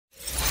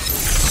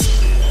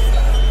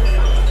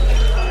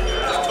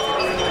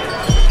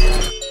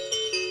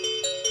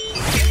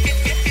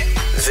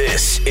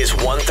is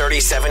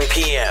 1:37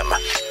 p.m.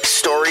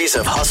 Stories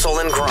of hustle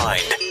and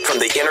grind from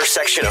the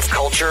intersection of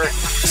culture,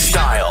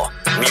 style,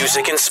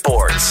 music, and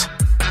sports.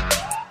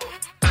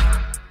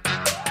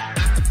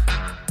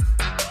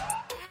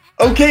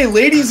 Okay,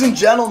 ladies and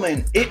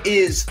gentlemen, it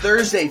is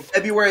Thursday,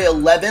 February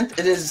 11th.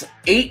 It is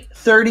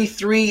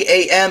 8:33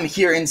 a.m.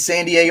 here in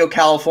San Diego,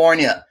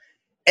 California.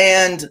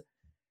 And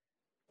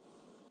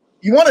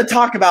you want to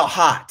talk about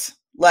hot.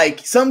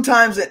 Like,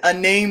 sometimes a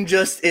name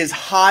just is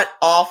hot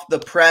off the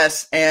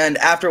press. And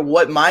after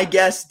what my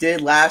guest did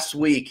last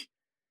week,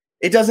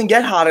 it doesn't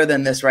get hotter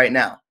than this right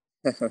now.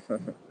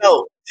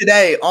 So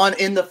today on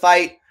In the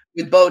Fight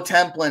with Bo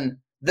Templin,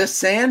 the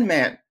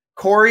Sandman,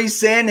 Corey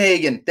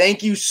Sandhagen,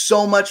 thank you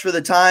so much for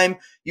the time.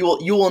 You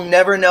will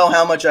never know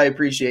how much I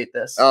appreciate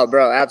this. Oh,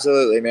 bro,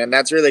 absolutely, man.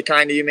 That's really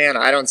kind of you, man.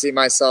 I don't see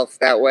myself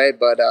that way,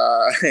 but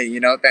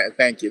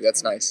thank you.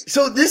 That's nice.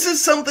 So this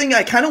is something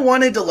I kind of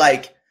wanted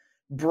to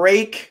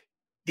break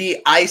the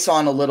ice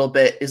on a little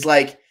bit. Is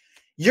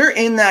you're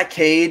in that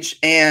cage,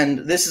 and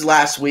this is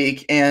last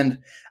week, and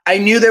I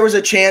knew there was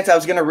a chance I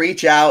was going to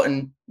reach out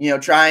and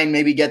try and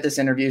maybe get this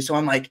interview. So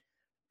I'm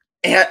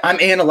I'm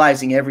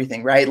analyzing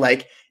everything, right?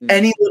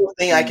 Any little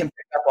thing I can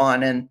pick up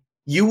on, and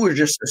you were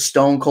just a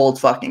stone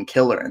cold fucking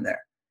killer in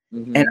there.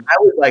 Mm-hmm. And I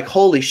was like,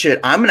 holy shit,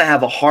 I'm going to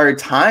have a hard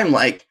time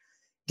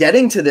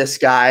getting to this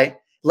guy,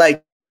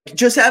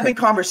 just having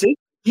conversation.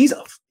 He's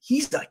a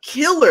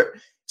killer.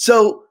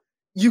 So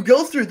you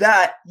go through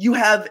that, you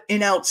have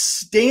an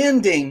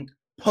outstanding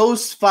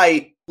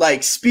post-fight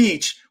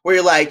speech where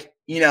you're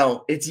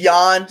it's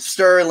Jan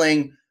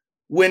Sterling,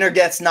 winner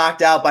gets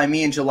knocked out by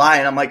me in July.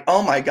 And I'm like,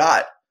 oh my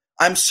God,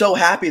 I'm so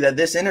happy that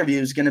this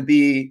interview is going to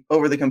be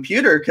over the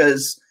computer,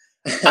 because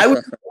I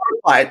would be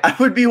horrified. I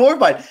would be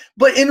horrified.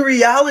 But in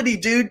reality,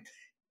 dude,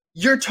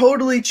 you're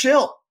totally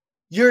chill.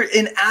 You're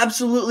an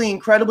absolutely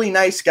incredibly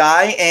nice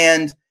guy.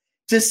 And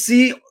to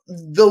see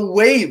the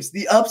waves,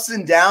 the ups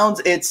and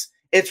downs, it's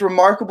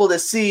remarkable to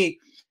see.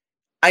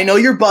 I know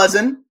you're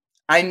buzzing.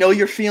 I know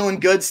you're feeling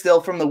good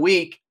still from the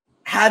week.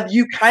 Have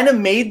you kind of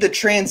made the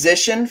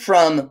transition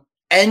from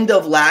end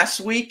of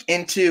last week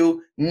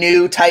into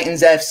new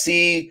Titans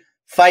FC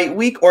fight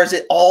week, or is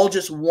it all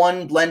just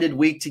one blended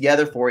week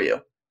together for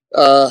you?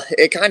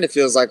 It kind of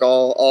feels like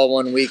all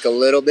 1 week a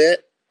little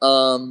bit.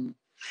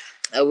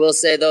 I will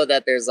say though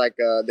that there's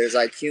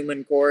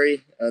human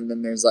Corey, and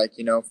then there's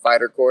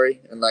fighter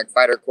Corey, and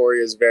fighter Corey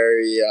is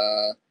very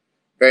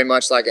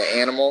much like an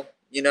animal,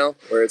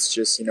 where it's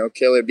just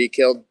kill or be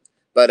killed.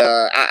 But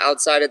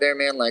outside of there,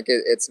 man,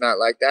 it's not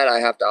like that. I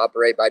have to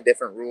operate by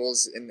different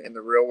rules in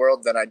the real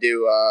world than I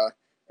do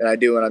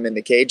when I'm in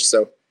the cage.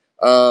 So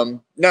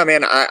no,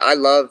 man, I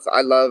love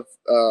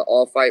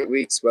all fight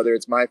weeks, whether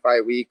it's my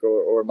fight week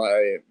or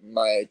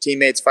my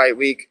teammates' fight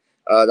week.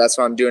 That's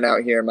what I'm doing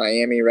out here in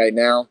Miami right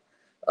now.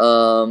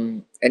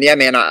 And yeah,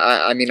 man,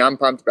 I mean, I'm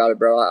pumped about it,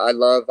 bro.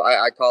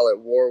 I call it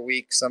war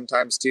week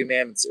sometimes too,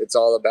 man. It's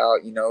all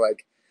about,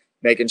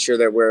 making sure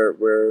that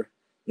we're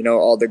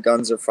all the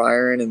guns are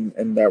firing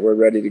and that we're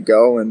ready to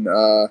go. And,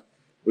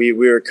 we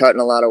were cutting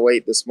a lot of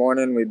weight this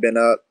morning. We've been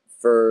up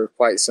for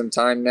quite some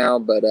time now,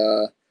 but,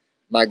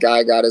 my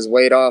guy got his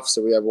weight off.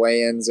 So we have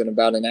weigh-ins in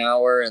about an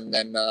hour, and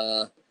then,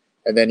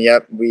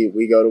 yep,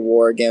 we go to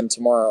war again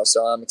tomorrow.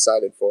 So I'm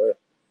excited for it.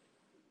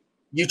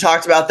 You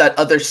talked about that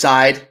other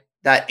side,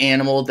 that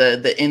animal,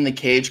 the in the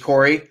cage,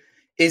 Corey.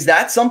 Is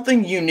that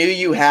something you knew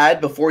you had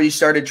before you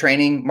started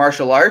training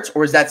martial arts,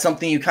 or is that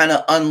something you kind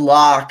of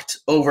unlocked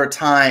over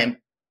time?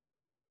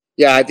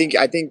 Yeah, I think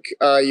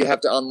you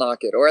have to unlock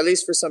it, or at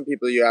least for some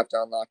people you have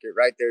to unlock it,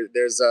 right?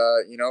 There's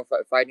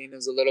fighting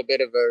is a little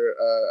bit of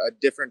a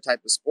different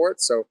type of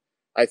sport. So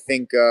I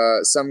think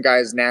some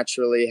guys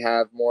naturally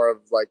have more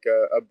of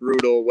a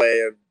brutal way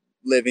of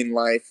living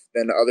life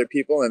than other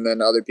people, and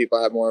then other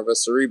people have more of a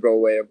cerebral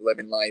way of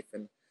living life.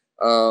 And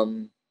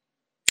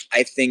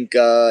I think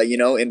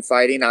in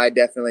fighting, I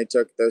definitely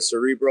took the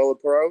cerebral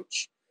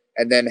approach,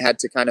 and then had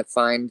to kind of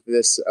find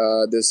this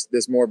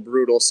more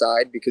brutal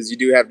side, because you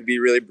do have to be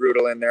really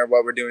brutal in there.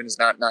 What we're doing is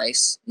not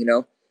nice,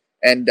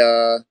 and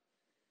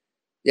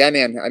yeah,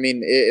 man, I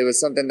mean, it was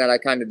something that I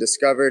kind of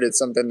discovered. It's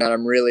something that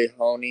I'm really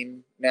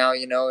honing now,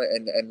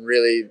 and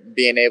really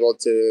being able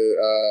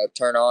to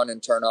turn on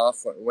and turn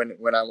off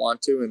when I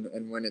want to,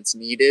 and when it's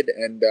needed.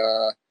 And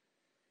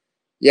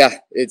yeah,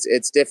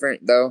 it's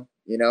different though.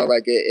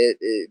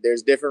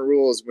 There's different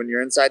rules when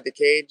you're inside the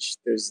cage.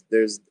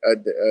 There's a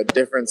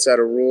different set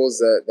of rules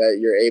that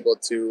you're able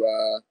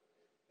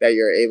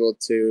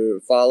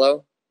to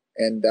follow,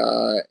 and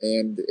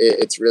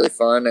it's really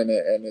fun, and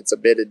it's a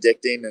bit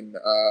addicting. And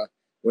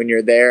when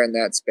you're there in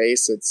that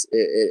space,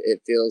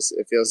 it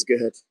feels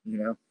good.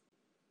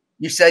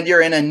 You said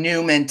you're in a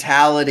new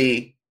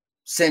mentality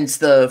since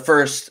the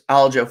first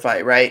Aljo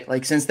fight,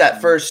 right? Since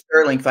that first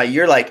Sterling fight,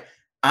 you're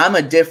I'm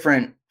a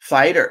different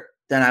fighter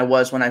than I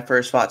was when I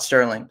first fought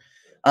Sterling.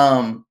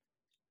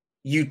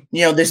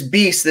 This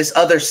beast, this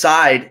other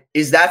side,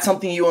 is that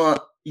something you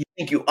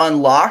think you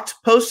unlocked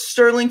post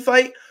Sterling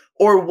fight,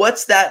 or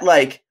what's that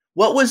like?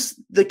 What was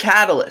the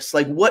catalyst?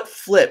 What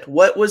flipped?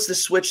 What was the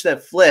switch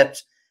that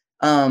flipped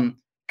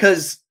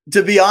Because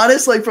to be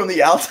honest, like from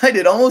the outside,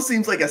 it almost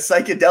seems like a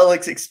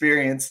psychedelics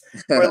experience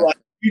where like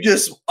you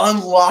just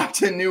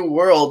unlocked a new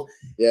world.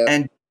 Yeah.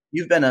 And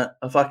you've been a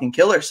fucking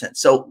killer since.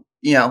 So,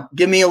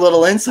 give me a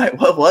little insight.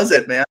 What was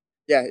it, man?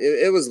 Yeah,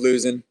 it was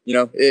losing,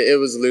 it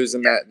was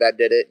losing that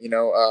did it.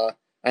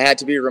 I had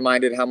to be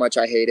reminded how much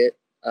I hate it.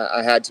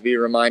 I had to be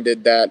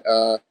reminded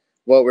that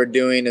what we're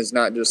doing is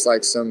not just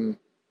like some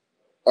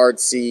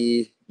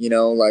artsy,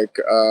 like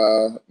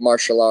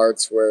martial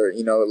arts where,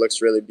 it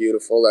looks really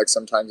beautiful. Like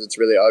sometimes it's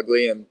really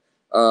ugly. And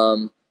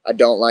I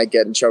don't like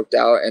getting choked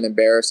out and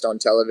embarrassed on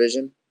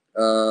television.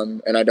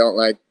 And I don't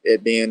like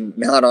it being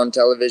not on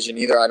television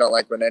either. I don't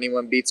like when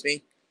anyone beats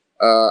me.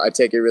 I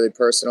take it really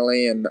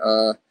personally and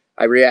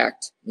I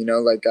react,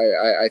 like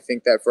I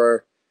think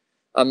that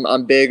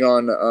I'm big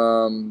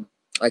on,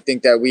 I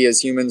think that we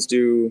as humans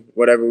do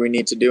whatever we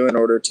need to do in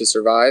order to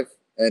survive.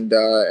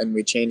 And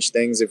we change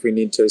things if we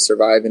need to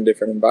survive in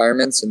different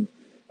environments. And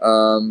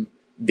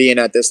being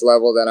at this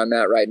level that I'm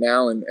at right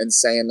now and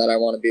saying that I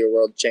want to be a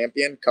world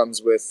champion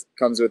comes with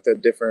a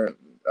different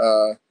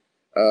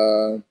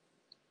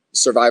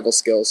survival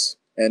skills.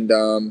 And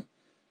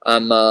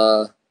I'm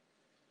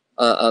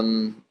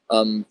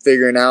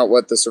figuring out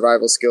what the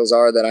survival skills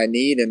are that I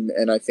need.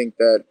 And I think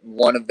that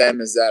one of them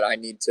is that I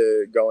need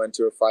to go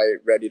into a fight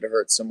ready to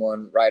hurt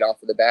someone right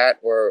off of the bat,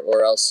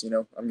 or else,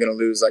 I'm going to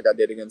lose like I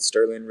did against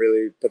Sterling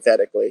really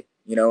pathetically,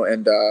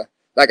 and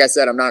like I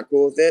said, I'm not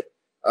cool with it.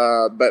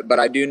 But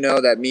I do know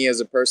that me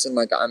as a person,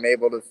 like I'm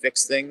able to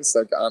fix things.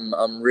 Like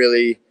I'm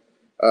really,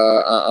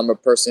 I'm a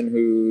person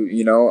who,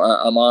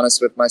 I'm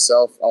honest with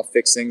myself. I'll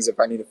fix things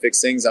if I need to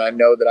fix things. And I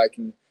know that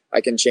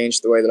I can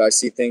change the way that I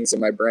see things in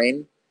my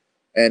brain.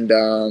 And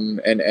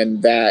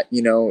that,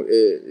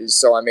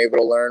 so I'm able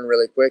to learn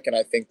really quick. And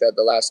I think that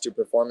the last two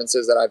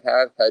performances that I've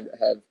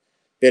have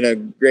been a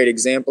great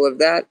example of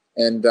that.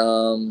 And,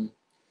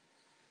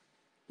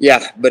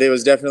 yeah, but it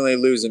was definitely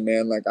losing,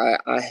 man. Like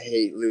I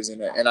hate losing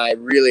it. And I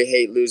really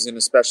hate losing,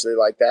 especially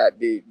like that,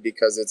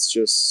 because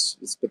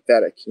it's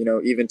pathetic,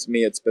 even to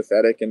me, it's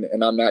pathetic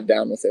and I'm not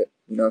down with it,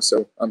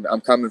 so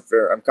I'm coming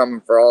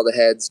for all the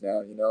heads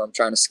now, I'm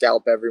trying to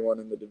scalp everyone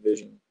in the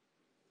division.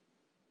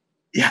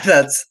 Yeah,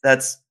 that's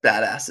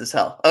badass as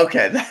hell.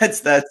 Okay,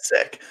 that's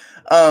sick.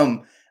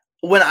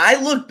 When I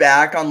look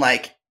back on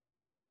like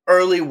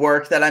early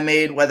work that I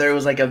made, whether it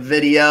was like a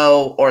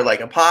video or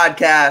like a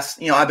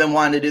podcast, I've been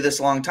wanting to do this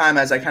a long time,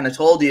 as I kind of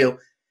told you.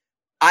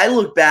 I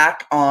look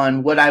back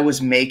on what I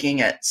was making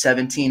at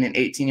 17 and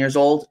 18 years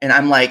old, and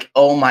I'm like,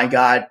 oh my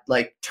God,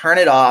 like turn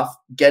it off,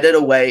 get it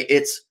away.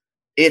 It's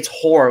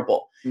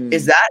horrible.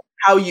 Is that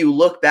how you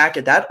look back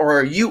at that? Or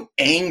are you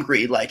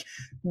angry? Like,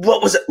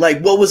 what was it like?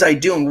 What was I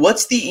doing?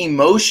 What's the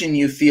emotion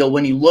you feel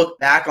when you look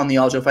back on the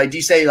Aljo fight? Do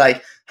you say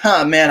like,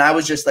 man, I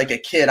was just like a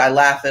kid. I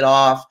laugh it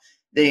off.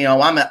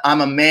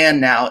 I'm a man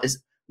now.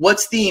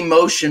 What's the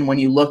emotion when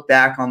you look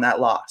back on that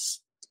loss?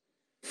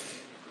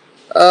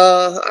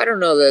 I don't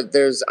know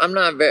that I'm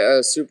not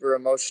a super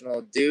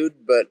emotional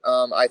dude, but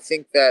I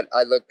think that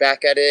I look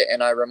back at it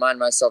and I remind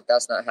myself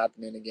that's not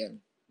happening again.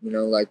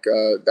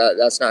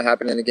 That's not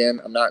happening again.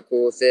 I'm not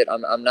cool with it.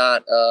 I'm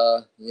not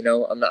going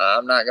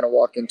to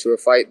walk into a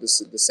fight the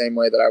same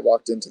way that I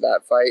walked into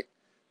that fight.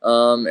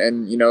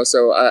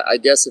 So I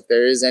guess if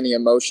there is any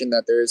emotion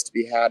that there is to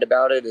be had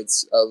about it,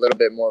 it's a little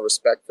bit more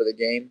respect for the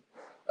game.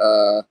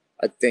 I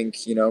think,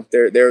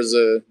 there's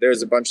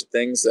a bunch of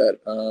things that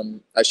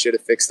I should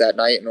have fixed that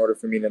night in order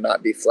for me to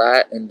not be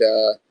flat. And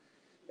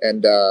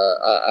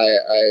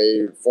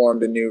I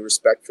formed a new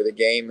respect for the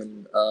game.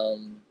 And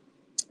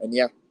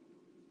yeah.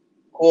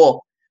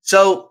 Cool.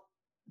 So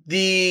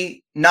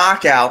the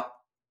knockout,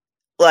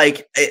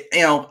 like,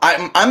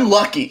 I'm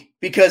lucky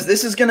because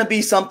this is going to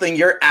be something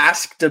you're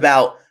asked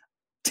about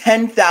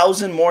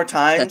 10,000 more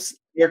times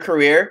in your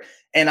career.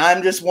 And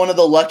I'm just one of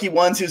the lucky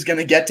ones who's going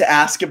to get to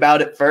ask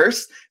about it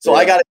first. So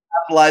I got to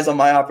capitalize on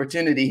my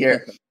opportunity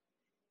here.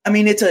 I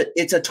mean, it's a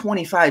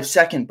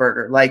 25-second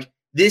burger. Like,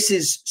 this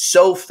is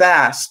so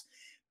fast.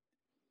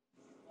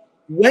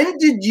 When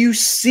did you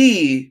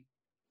see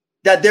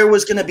that there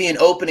was going to be an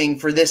opening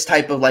for this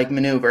type of like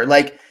maneuver?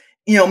 Like,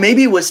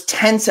 maybe it was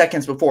 10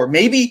 seconds before,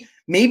 maybe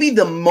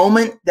the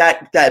moment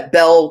that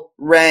bell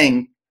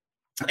rang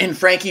and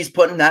Frankie's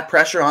putting that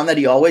pressure on that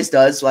he always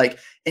does, like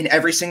in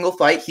every single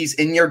fight, he's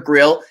in your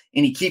grill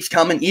and he keeps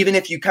coming. Even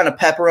if you kind of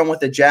pepper him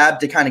with a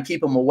jab to kind of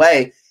keep him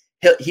away,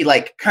 he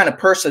like kind of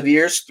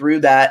perseveres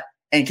through that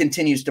and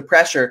continues to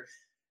pressure.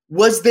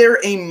 Was there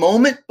a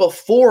moment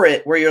before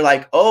it where you're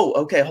like, oh,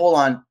 okay, hold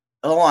on.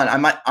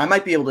 I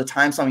might be able to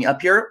time something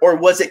up here? Or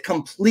was it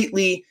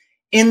completely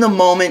in the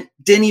moment,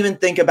 didn't even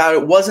think about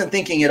it, wasn't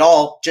thinking at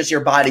all, just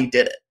your body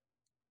did it?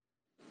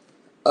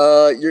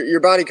 Your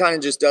body kind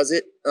of just does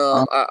it.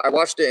 I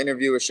watched an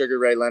interview with Sugar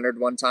Ray Leonard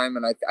one time,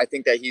 and I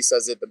think that he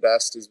says it the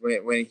best is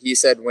when he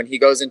said when he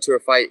goes into a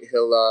fight,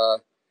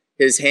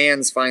 his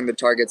hands find the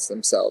targets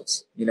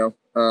themselves.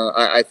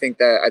 I think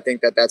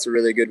that that's a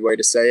really good way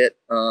to say it.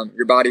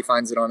 Your body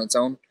finds it on its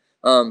own.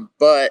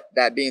 But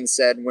that being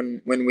said,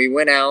 when we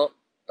went out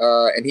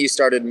and he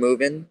started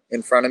moving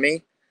in front of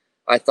me,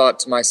 I thought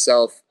to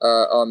myself,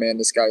 oh man,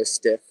 this guy is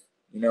stiff.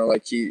 You know,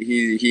 like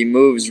he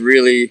moves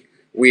really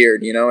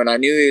weird, you know, and I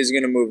knew he was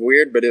going to move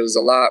weird, but it was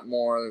a lot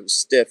more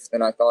stiff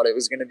than I thought it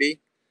was going to be.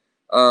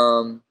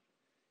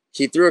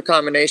 He threw a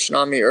combination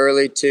on me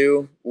early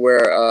too,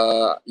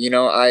 where, you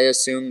know, I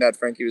assumed that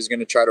Frankie was going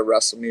to try to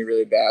wrestle me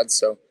really bad.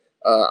 So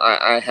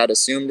I had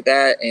assumed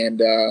that,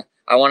 and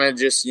I wanted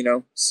to just, you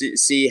know,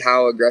 see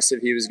how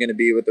aggressive he was going to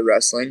be with the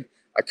wrestling.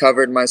 I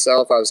covered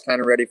myself. I was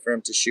kind of ready for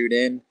him to shoot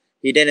in.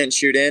 He didn't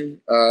shoot in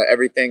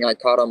everything I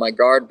caught on my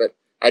guard, but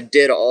I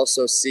did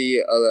also see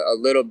a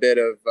little bit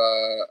of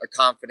a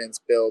confidence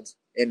build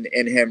in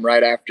him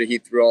right after he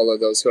threw all of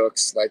those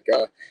hooks. Like,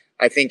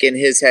 I think in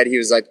his head, he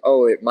was like,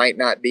 oh, it might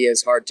not be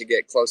as hard to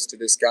get close to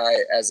this guy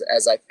as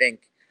I think,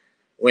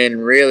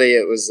 when really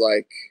it was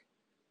like,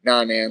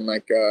 nah, man,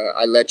 like,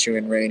 I let you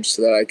in range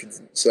so that I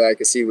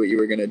could see what you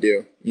were going to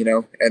do, you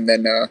know? And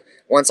then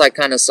once I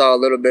kind of saw a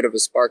little bit of a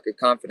spark of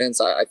confidence,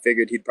 I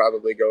figured he'd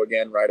probably go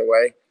again right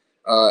away.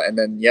 And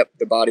then, yep,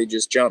 the body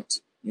just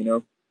jumped, you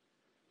know?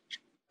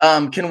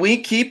 Can we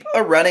keep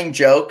a running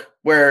joke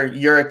where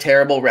you're a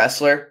terrible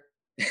wrestler?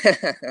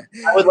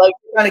 I would like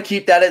to kind of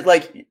keep that at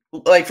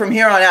like from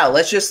here on out.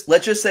 Let's just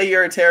say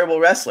you're a terrible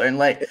wrestler, and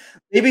like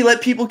maybe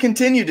let people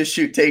continue to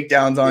shoot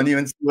takedowns on you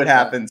and see what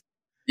happens.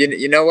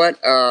 You know what?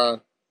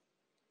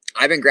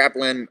 I've been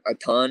grappling a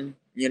ton,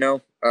 you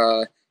know,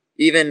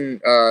 even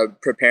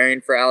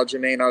preparing for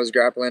Aljamain, I was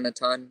grappling a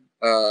ton.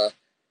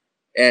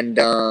 And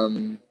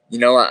you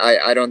know,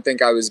 I don't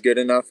think I was good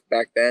enough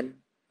back then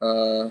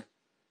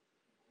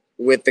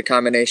with the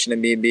combination of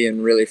me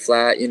being really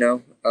flat, you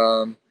know.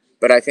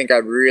 But I think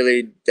I've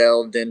really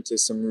delved into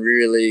some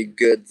really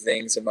good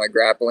things in my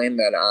grappling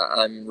that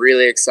I'm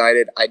really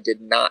excited I did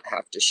not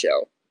have to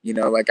show. You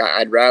know, like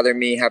I'd rather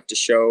me have to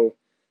show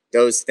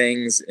those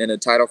things in a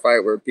title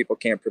fight where people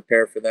can't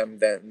prepare for them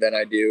than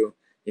I do,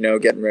 you know,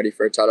 getting ready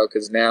for a title.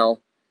 Because now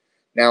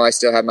I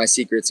still have my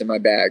secrets in my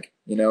bag,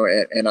 you know,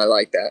 and I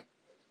like that.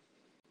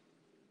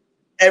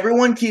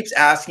 Everyone keeps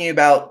asking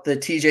about the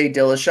TJ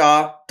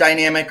Dillashaw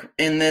dynamic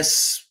in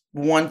this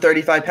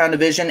 135-pound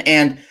division.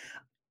 And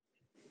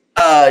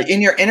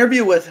in your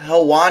interview with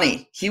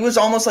Helwani, he was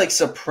almost like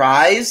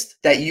surprised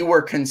that you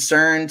were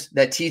concerned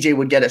that TJ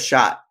would get a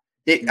shot.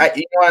 You know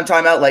what I'm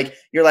talking about? Like,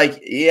 you're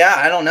like, yeah,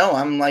 I don't know.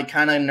 I'm like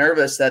kind of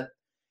nervous that,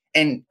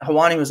 and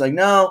Helwani was like,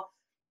 no,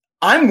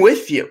 I'm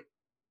with you.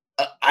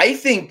 I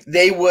think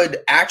they would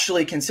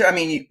actually consider, I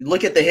mean, you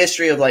look at the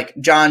history of like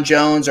John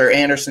Jones or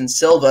Anderson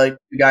Silva,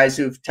 guys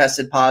who've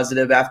tested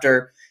positive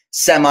after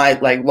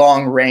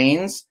long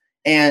reigns,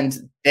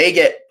 and they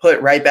get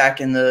put right back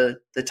in the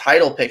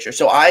title picture.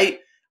 So I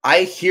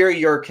hear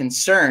your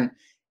concern.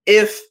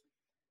 If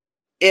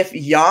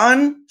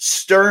Jan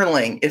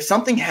Sterling, if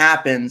something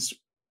happens,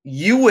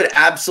 you would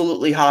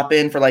absolutely hop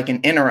in for like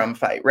an interim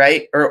fight,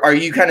 right? Or are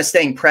you kind of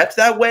staying prepped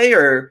that way,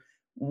 or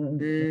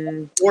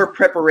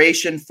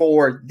preparation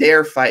for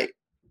their fight?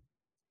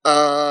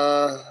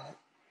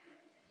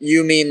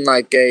 You mean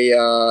like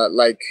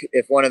like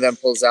if one of them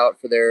pulls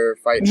out for their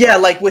fight? Yeah,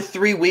 like with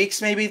 3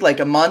 weeks, maybe like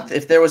a month.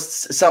 If there was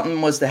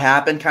something was to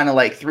happen, kind of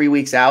like 3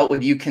 weeks out,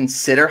 would you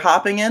consider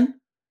hopping in?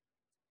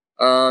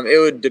 It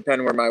would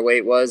depend where my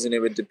weight was, and it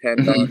would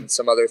depend on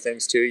some other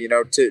things too. You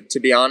know, to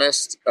be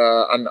honest,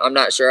 I'm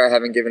not sure. I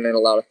haven't given it a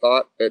lot of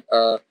thought, but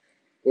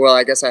well,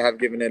 I guess I have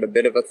given it a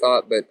bit of a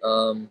thought. But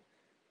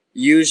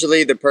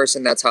usually, the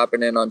person that's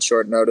hopping in on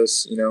short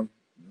notice, you know,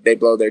 they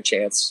blow their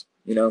chance.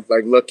 You know,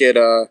 like look at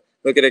a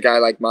guy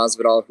like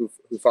Masvidal who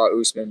fought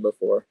Usman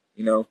before.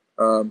 You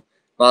know,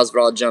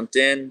 Masvidal jumped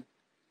in,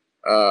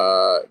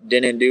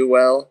 didn't do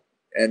well,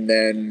 and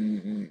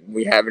then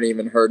we haven't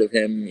even heard of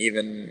him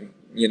even,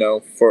 you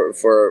know, for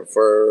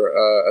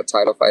a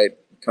title fight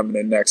coming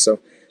in next. So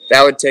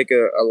that would take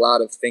a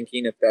lot of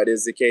thinking if that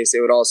is the case.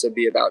 It would also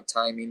be about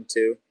timing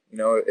too. You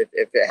know,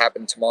 if it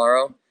happened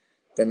tomorrow,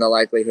 then the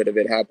likelihood of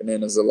it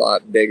happening is a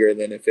lot bigger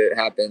than if it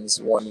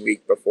happens 1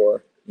 week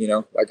before. You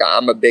know, like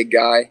I'm a big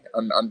guy.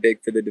 I'm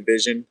big for the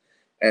division,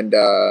 and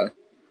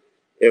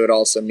it would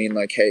also mean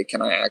like, hey,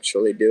 can I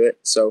actually do it?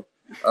 So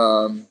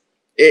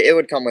it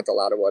would come with a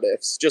lot of what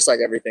ifs, just like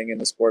everything in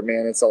the sport,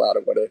 man. It's a lot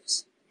of what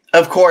ifs.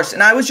 Of course.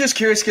 And I was just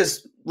curious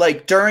because,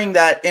 like, during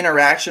that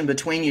interaction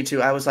between you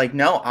two, I was like,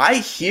 no, I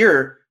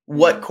hear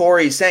what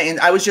Corey's saying. And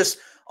I was just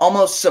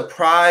almost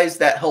surprised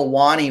that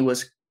Helwani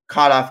was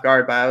caught off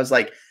guard by. I was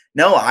like,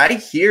 no, I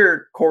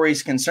hear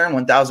Corey's concern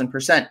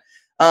 1,000%.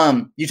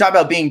 You talk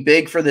about being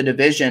big for the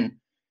division.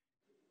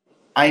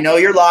 I know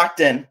you're locked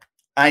in.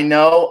 I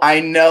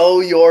know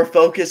you're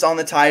focused on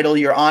the title.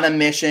 You're on a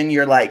mission.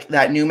 You're like,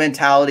 that new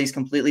mentality is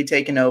completely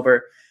taken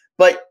over.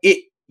 But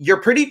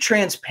you're pretty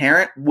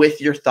transparent with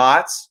your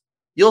thoughts.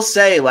 You'll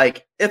say,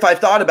 like, if I've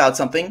thought about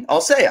something,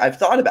 I'll say I've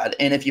thought about it.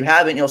 And if you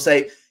haven't, you'll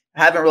say,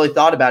 I haven't really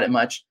thought about it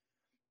much.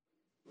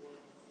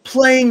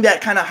 Playing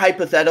that kind of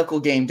hypothetical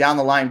game down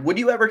the line, would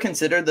you ever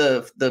consider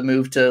the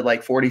move to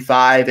like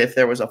 45 if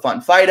there was a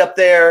fun fight up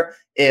there?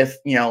 If,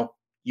 you know,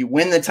 you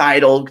win the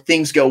title,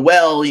 things go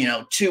well, you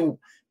know, two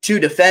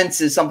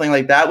defenses, something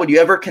like that. Would you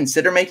ever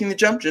consider making the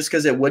jump just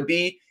because it would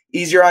be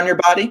easier on your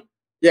body?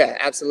 Yeah,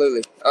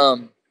 absolutely.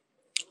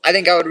 I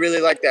think I would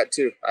really like that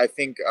too. I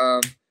think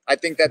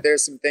that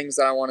there's some things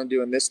that I want to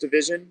do in this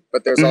division,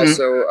 but there's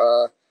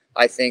also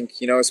I think,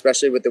 you know,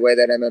 especially with the way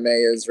that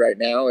MMA is right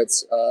now,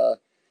 it's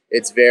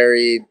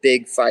very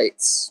big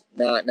fights,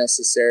 not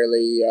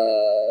necessarily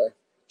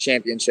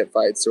championship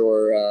fights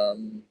or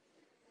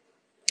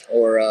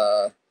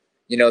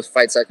you know,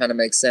 fights that kind of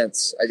make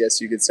sense, I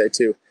guess you could say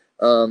too.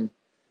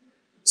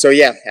 So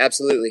yeah,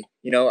 absolutely.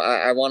 You know,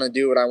 I want to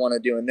do what I want to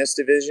do in this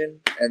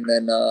division, and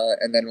then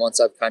once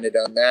I've kind of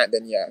done that,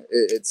 then yeah,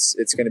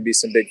 it's going to be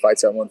some big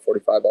fights at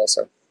 145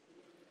 also.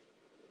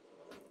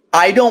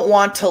 I don't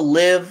want to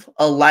live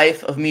a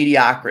life of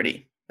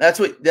mediocrity. That's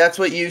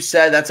what you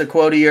said. That's a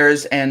quote of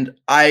yours, and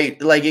I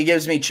like it.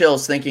 Gives me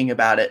chills thinking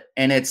about it,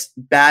 and it's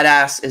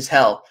badass as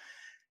hell.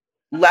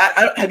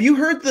 Have you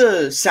heard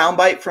the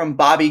soundbite from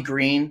Bobby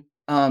Green?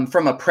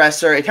 From a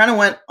presser, it kind of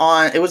went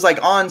on. It was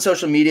like on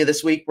social media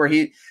this week where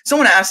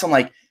someone asked him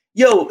like,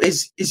 "Yo,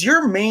 is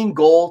your main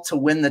goal to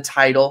win the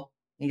title?"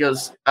 He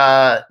goes,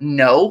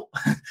 "No,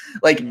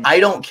 like I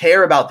don't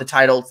care about the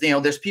title. You know,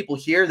 there's people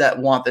here that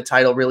want the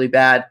title really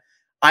bad.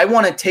 I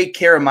want to take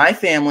care of my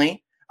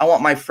family. I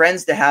want my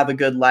friends to have a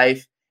good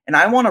life, and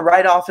I want to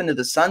ride off into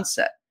the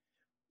sunset."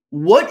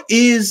 What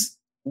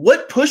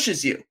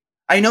pushes you?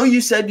 I know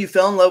you said you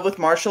fell in love with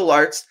martial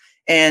arts.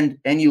 And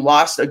you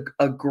lost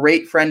a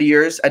great friend of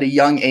yours at a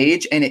young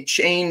age, and it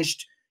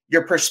changed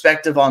your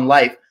perspective on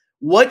life.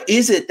 What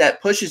is it that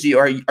pushes you?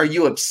 Are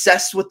you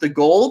obsessed with the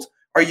gold?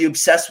 Are you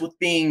obsessed with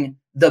being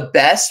the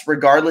best,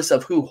 regardless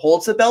of who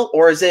holds the belt?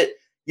 Or is it,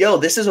 yo,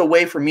 this is a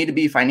way for me to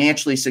be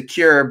financially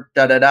secure,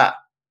 da-da-da?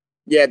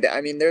 Yeah, I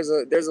mean, there's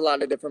a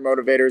lot of different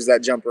motivators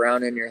that jump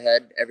around in your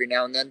head every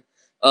now and then.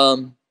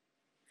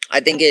 I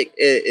think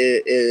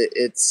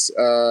it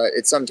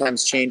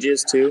sometimes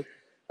changes too.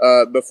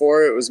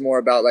 Before it was more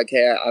about like,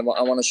 hey, I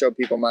want to show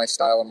people my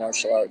style of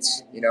martial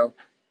arts, you know,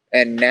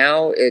 and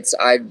now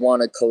I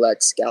want to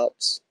collect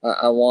scalps.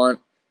 I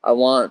want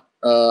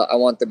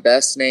the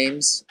best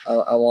names.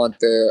 I want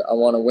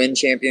to win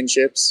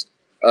championships.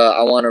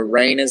 I want to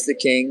reign as the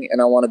king, and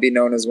I want to be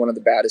known as one of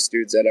the baddest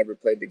dudes that ever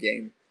played the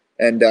game.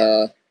 And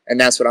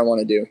that's what I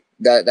want to do.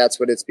 That's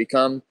what it's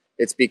become.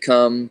 It's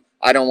become,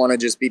 I don't want to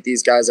just beat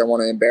these guys. I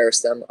want to embarrass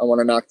them. I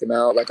want to knock them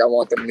out. Like I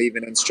want them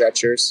leaving in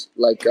stretchers.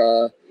 Like,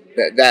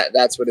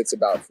 that's what it's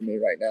about for me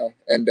right now.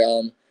 And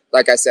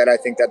like I said, I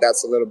think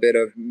that's a little bit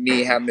of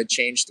me having to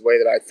change the way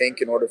that I think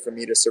in order for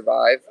me to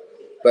survive.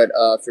 But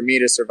for me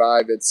to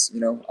survive, it's, you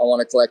know, I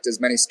want to collect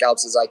as many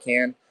scalps as I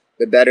can.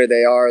 The better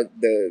they are,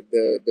 the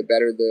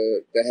better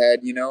the head,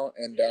 you know,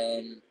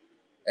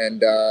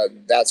 and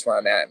that's where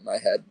I'm at in my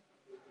head.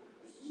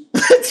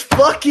 Let's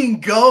fucking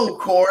go,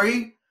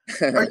 Corey.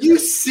 Are you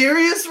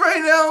serious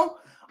right now?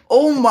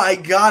 Oh my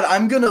God,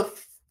 I'm gonna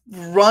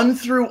run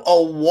through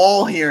a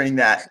wall hearing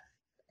that.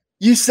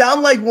 You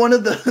sound like one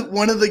of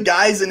the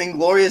guys in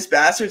Inglourious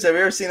Basterds. Have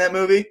you ever seen that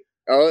movie?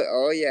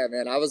 Oh yeah,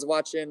 man. I was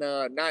watching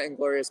not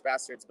Inglourious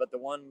Basterds, but the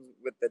one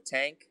with the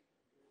tank.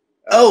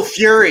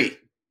 Fury.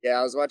 Yeah,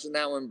 I was watching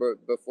that one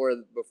before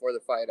the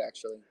fight,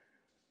 actually.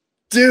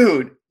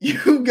 Dude,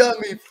 you got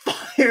me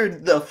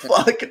fired the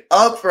fuck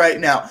up right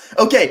now.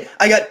 Okay,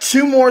 I got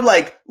two more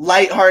like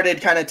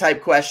lighthearted kind of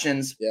type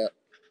questions. Yeah.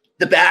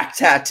 The back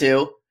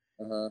tattoo.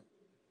 Uh-huh.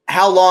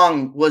 How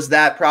long was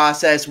that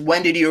process?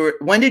 When did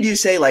you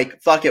say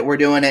like, fuck it, we're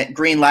doing it,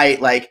 green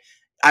light, like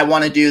I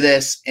want to do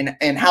this,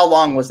 and how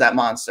long was that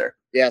monster?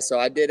 Yeah, so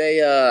I did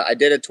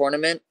a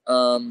tournament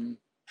in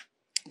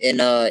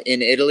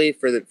Italy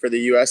for the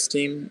US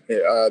team,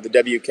 the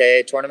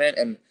WKA tournament,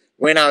 and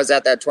when I was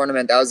at that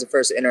tournament, that was the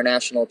first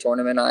international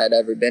tournament I had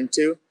ever been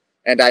to,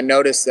 and I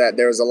noticed that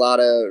there was a lot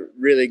of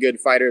really good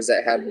fighters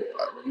that had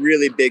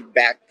really big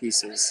back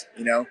pieces,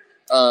 you know.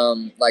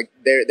 Like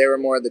they were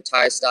more of the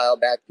Thai style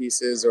back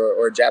pieces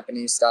or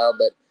Japanese style,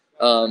 but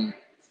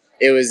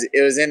it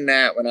was in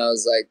that when I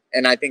was like,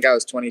 and I think I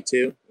was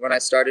 22 when I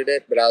started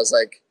it, but I was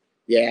like,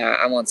 yeah,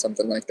 I want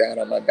something like that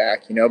on my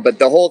back, you know. But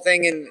the whole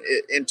thing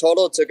in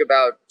total took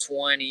about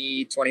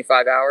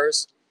 25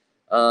 hours,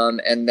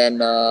 and then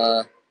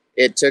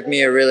it took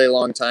me a really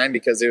long time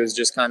because it was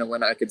just kind of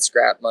when I could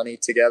scrap money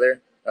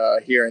together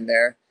here and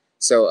there.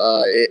 So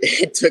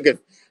it took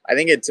I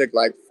think it took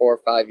like 4 or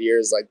 5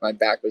 years. Like my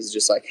back was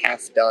just like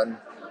half done,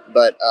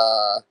 but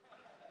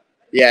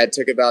yeah, it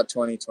took about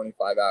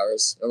 25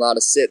 hours. A lot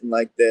of sitting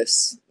like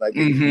this, like,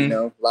 you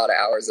know, a lot of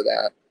hours of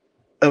that.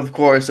 Of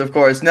course.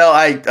 No,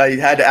 I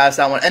had to ask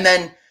that one. And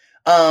then,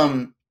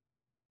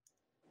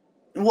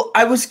 well,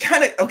 I was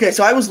kind of, okay,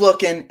 so I was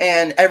looking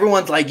and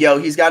everyone's like, yo,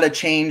 he's got to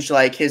change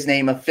like his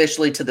name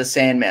officially to the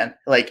Sandman.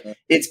 Like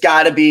it's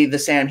got to be the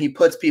Sandman. He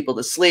puts people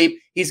to sleep.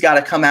 He's got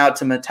to come out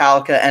to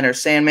Metallica, Enter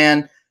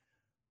Sandman.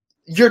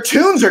 Your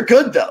tunes are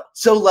good though.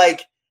 So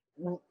like,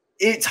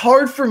 it's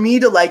hard for me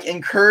to like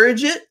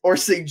encourage it or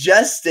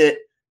suggest it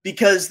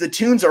because the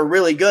tunes are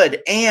really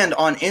good. And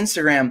on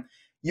Instagram,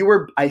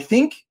 I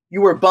think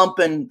you were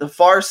bumping the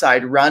Far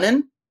Side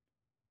Running.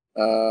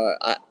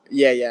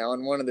 Yeah.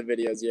 On one of the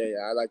videos. Yeah.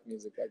 I like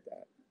music like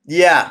that.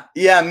 Yeah,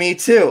 me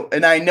too.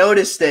 And I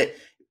noticed it.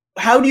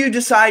 How do you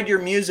decide your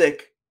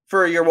music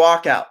for your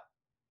walkout?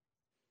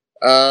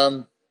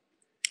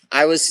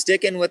 I was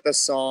sticking with a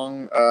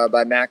song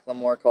by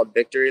Macklemore called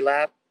Victory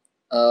Lap.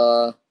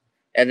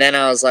 And then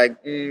I was like,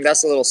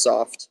 that's a little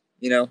soft.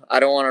 You know, I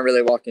don't want to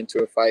really walk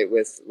into a fight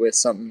with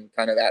something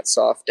kind of that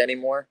soft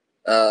anymore.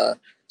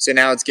 So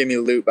now it's Give Me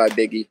the Loot by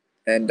Biggie.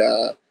 And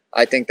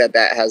I think that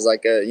has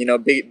like a, you know,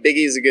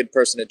 Biggie is a good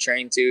person to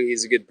train to.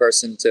 He's a good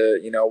person to,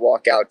 you know,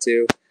 walk out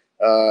to.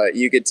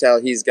 You could tell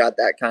he's got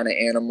that kind of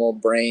animal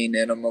brain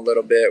in him a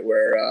little bit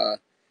where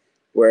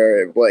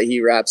what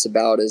he raps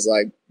about is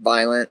like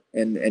violent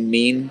and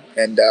mean.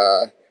 And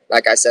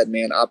like I said,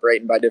 man,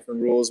 operating by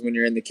different rules when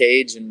you're in the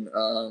cage.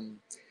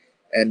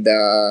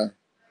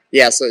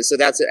 Yeah, so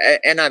that's,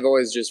 and I've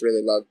always just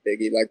really loved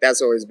Biggie. Like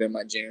that's always been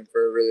my jam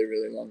for a really,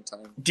 really long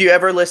time. Do you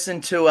ever listen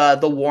to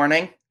The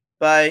Warning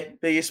by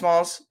Biggie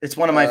Smalls? It's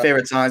one of my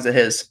favorite songs of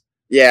his.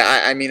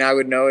 Yeah, I mean, I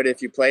would know it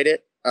if you played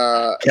it.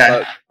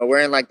 Okay. But we're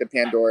in like the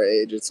Pandora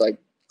age. It's like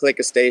click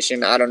a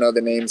station. I don't know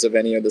the names of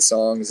any of the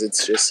songs.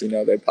 It's just, you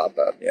know, they pop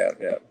up. Yeah.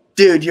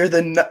 Dude, you're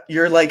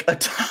like a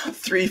top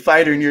 3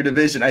 fighter in your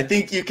division. I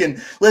think you can.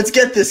 Let's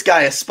get this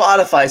guy a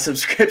Spotify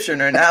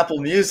subscription or an Apple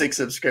Music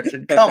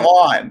subscription. Come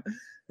on.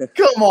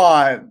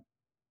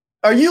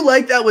 Are you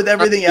like that with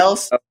everything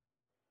else?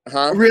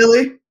 Huh?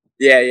 Really?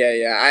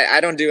 Yeah. I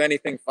don't do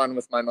anything fun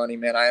with my money,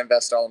 man. I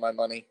invest all of my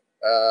money.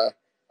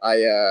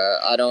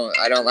 I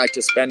don't like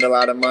to spend a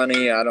lot of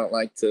money. I don't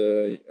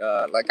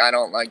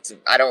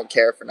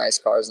care for nice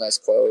cars, nice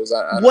clothes.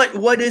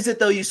 What is it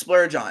though you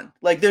splurge on?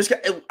 Like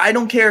I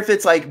don't care if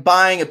it's like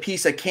buying a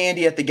piece of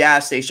candy at the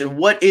gas station.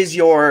 What is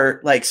your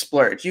like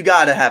splurge? You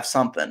got to have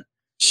something.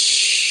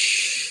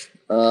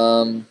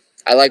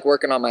 I like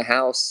working on my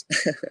house.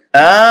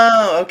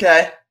 Oh,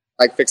 okay.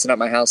 Like fixing up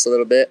my house a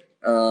little bit.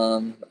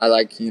 I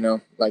like, you know,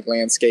 like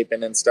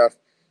landscaping and stuff.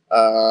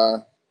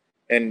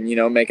 And, you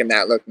know, making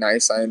that look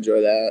nice. I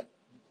enjoy that.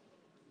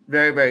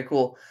 Very, very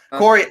cool.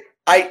 Corey,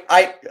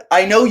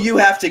 I know you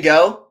have to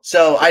go,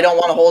 so I don't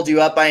want to hold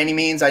you up by any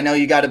means. I know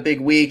you got a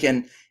big week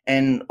and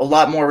a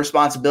lot more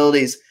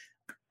responsibilities.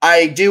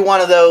 I do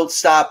want to, though,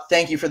 stop.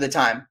 Thank you for the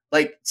time.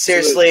 Like,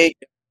 seriously,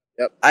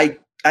 yep.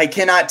 I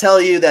cannot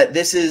tell you that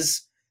this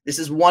is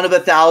 1 of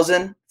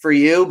 1,000 for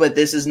you, but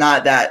this is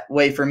not that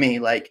way for me.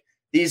 Like,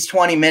 these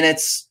 20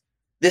 minutes,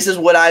 this is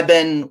what I've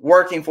been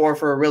working for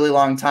a really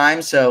long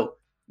time, so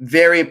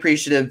very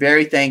appreciative,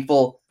 very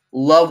thankful.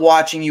 Love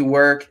watching you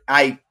work.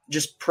 I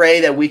just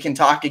pray that we can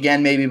talk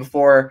again maybe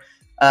before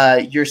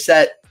you're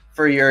set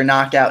for your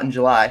knockout in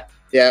July.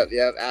 Yeah,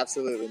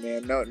 absolutely,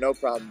 man. No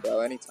problem,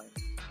 bro. Anytime.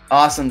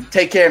 Awesome.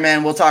 Take care,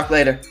 man. We'll talk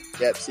later.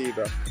 Yep, see you,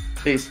 bro.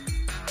 Peace.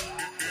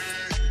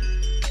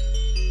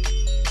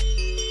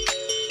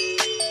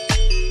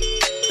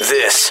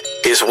 This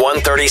is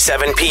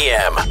 1:37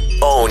 p.m.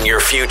 Own your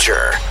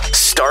future.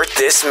 Start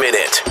this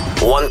minute.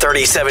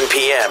 1:37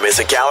 p.m. is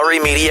a Gallery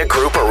Media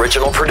Group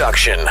original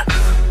production.